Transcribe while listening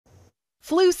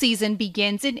Flu season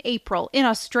begins in April in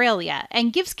Australia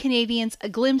and gives Canadians a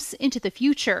glimpse into the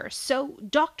future, so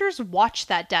doctors watch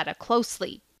that data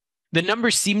closely. The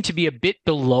numbers seem to be a bit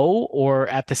below or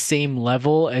at the same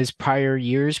level as prior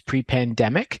years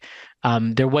pre-pandemic.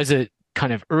 There was a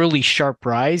kind of early sharp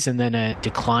rise and then a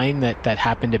decline that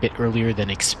happened a bit earlier than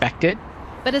expected.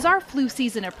 But as our flu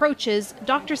season approaches,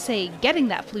 doctors say getting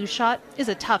that flu shot is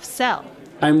a tough sell.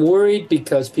 I'm worried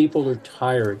because people are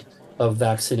tired of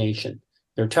vaccination.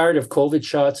 They're tired of COVID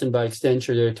shots, and by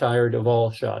extension, they're tired of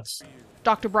all shots.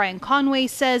 Dr. Brian Conway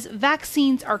says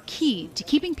vaccines are key to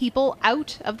keeping people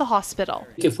out of the hospital.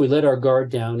 If we let our guard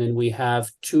down and we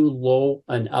have too low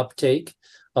an uptake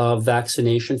of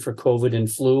vaccination for COVID and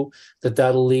flu,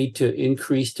 that'll lead to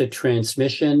increased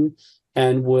transmission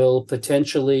and will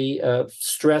potentially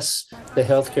stress the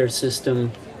healthcare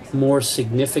system more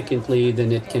significantly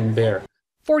than it can bear.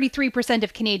 43%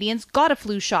 of Canadians got a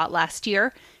flu shot last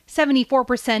year.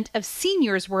 74% of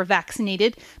seniors were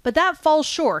vaccinated, but that falls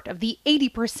short of the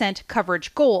 80%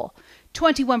 coverage goal.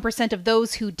 21% of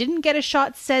those who didn't get a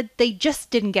shot said they just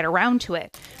didn't get around to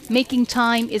it. Making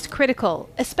time is critical,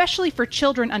 especially for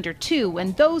children under 2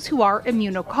 and those who are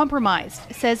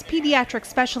immunocompromised, says pediatric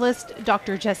specialist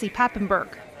Dr. Jesse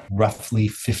Pappenberg. Roughly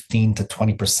 15 to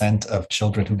 20% of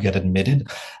children who get admitted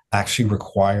actually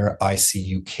require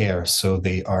ICU care. So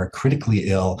they are critically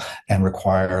ill and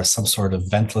require some sort of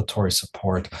ventilatory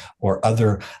support or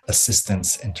other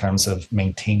assistance in terms of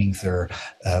maintaining their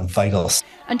vitals.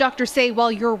 And doctors say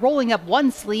while you're rolling up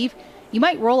one sleeve, you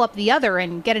might roll up the other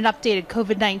and get an updated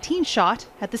COVID-19 shot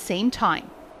at the same time.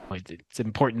 It's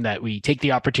important that we take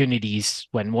the opportunities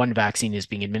when one vaccine is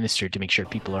being administered to make sure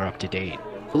people are up to date.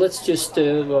 Let's just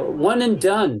one and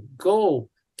done. Go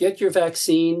get your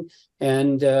vaccine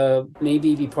and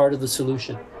maybe be part of the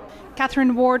solution.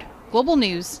 Katherine Ward, Global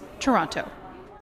News, Toronto.